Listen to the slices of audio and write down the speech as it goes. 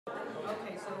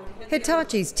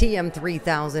Hitachi's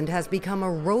TM3000 has become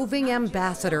a roving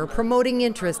ambassador promoting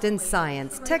interest in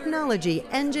science, technology,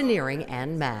 engineering,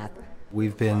 and math.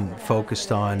 We've been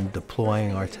focused on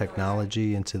deploying our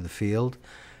technology into the field,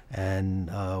 and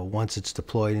once it's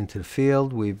deployed into the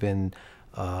field, we've been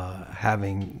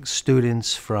having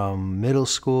students from middle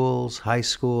schools, high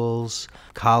schools,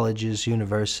 colleges,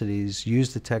 universities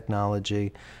use the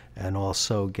technology and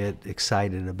also get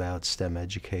excited about STEM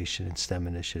education and STEM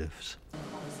initiatives.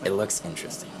 It looks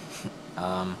interesting.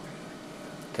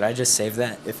 Could I just save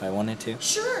that if I wanted to?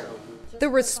 Sure. The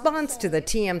response to the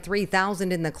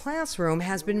TM3000 in the classroom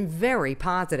has been very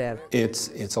positive.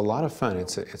 It's a lot of fun.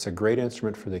 It's a great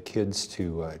instrument for the kids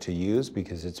to use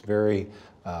because it's very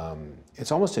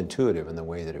it's almost intuitive in the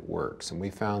way that it works. And we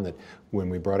found that when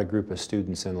we brought a group of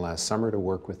students in last summer to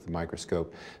work with the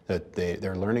microscope, that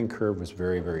their learning curve was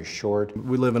very, very short.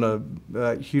 We live in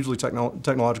a hugely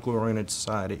technologically oriented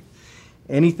society.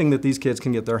 Anything that these kids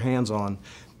can get their hands on,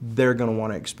 they're going to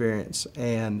want to experience.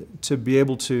 And to be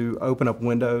able to open up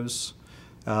windows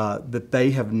that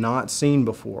they have not seen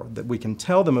before, that we can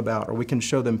tell them about or we can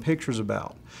show them pictures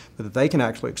about, but that they can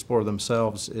actually explore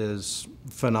themselves is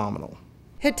phenomenal.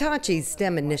 Hitachi's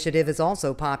STEM initiative is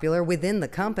also popular within the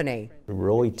company. It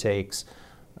really takes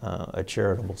a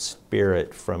charitable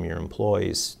spirit from your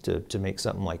employees to make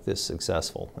something like this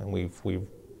successful. And we've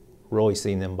really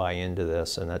seen them buy into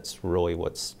this, and that's really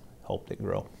what's helped it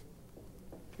grow.